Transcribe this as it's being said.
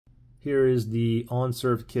Here is the Onn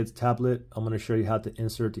Surf Kids Tablet. I'm going to show you how to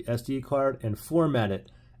insert the SD card and format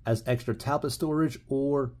it as extra tablet storage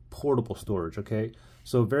or portable storage, okay?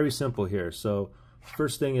 So very simple here. So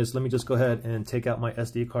first thing is, let me just go ahead and take out my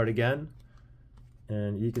SD card again.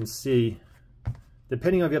 And you can see,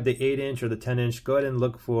 depending on if you have the 8-inch or the 10-inch, go ahead and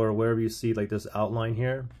look for wherever you see like this outline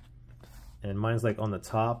here. And mine's like on the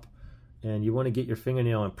top. And you want to get your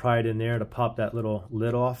fingernail and pry it in there to pop that little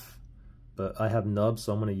lid off. But I have nubs,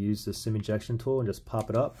 so I'm going to use the sim ejection tool and just pop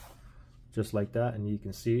it up just like that. And you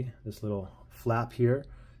can see this little flap here.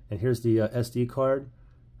 And here's the SD card.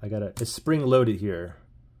 It's spring loaded here.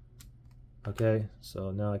 Okay,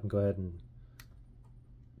 so now I can go ahead and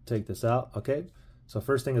take this out. Okay, so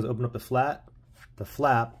first thing is open up the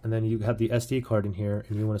flap, and then you have the SD card in here,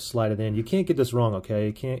 and you want to slide it in. You can't get this wrong, okay?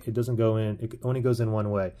 It doesn't go in. It only goes in one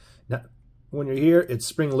way. Now, when you're here, it's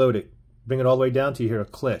spring loaded. Bring it all the way down till you hear a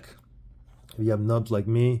click. If you have nubs like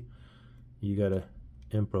me, you gotta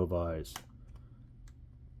improvise.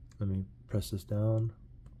 Let me press this down.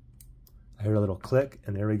 I heard a little click,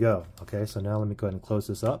 and there we go. Okay, so now let me go ahead and close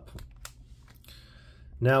this up.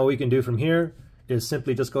 Now what we can do from here is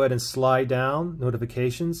simply just go ahead and slide down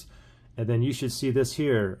notifications, and then you should see this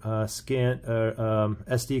here,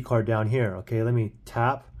 SD card down here. Okay, let me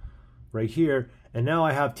tap right here, and now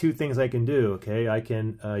I have two things I can do. Okay, I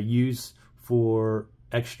can use for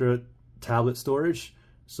extra tablet storage,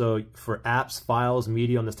 so for apps, files,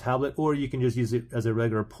 media on this tablet, or you can just use it as a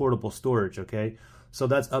regular portable storage. Okay, so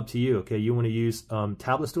that's up to you. Okay, you want to use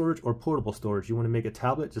tablet storage or portable storage. You want to make a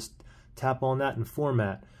tablet, just tap on that and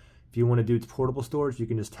format. If you want to do portable storage, you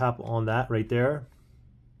can just tap on that right there,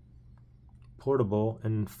 portable,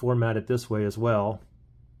 and format it this way as well.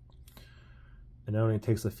 And that only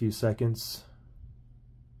takes a few seconds.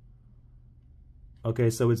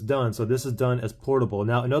 Okay, so it's done. So this is done as portable.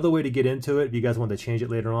 Now another way to get into it, if you guys want to change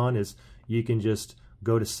it later on, is you can just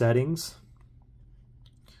go to settings,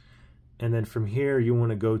 and then from here you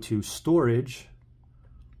want to go to storage,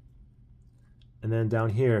 and then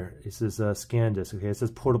down here it says scan disk. Okay, it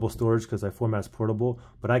says portable storage because I format as portable,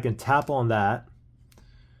 but I can tap on that,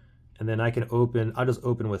 and then I can open, I'll just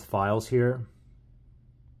open with files here.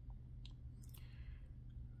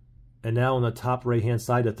 And now on the top right hand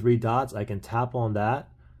side, the three dots, I can tap on that.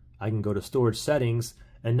 I can go to storage settings,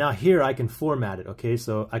 and now here I can format it. Okay,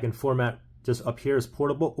 so I can format just up here as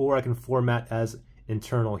portable, or I can format as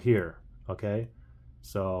internal here. Okay,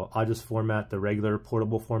 so I'll just format the regular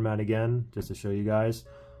portable format again, just to show you guys.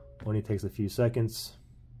 Only takes a few seconds.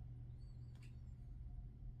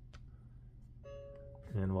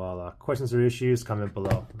 And voila. Questions or issues, comment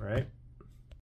below. All right.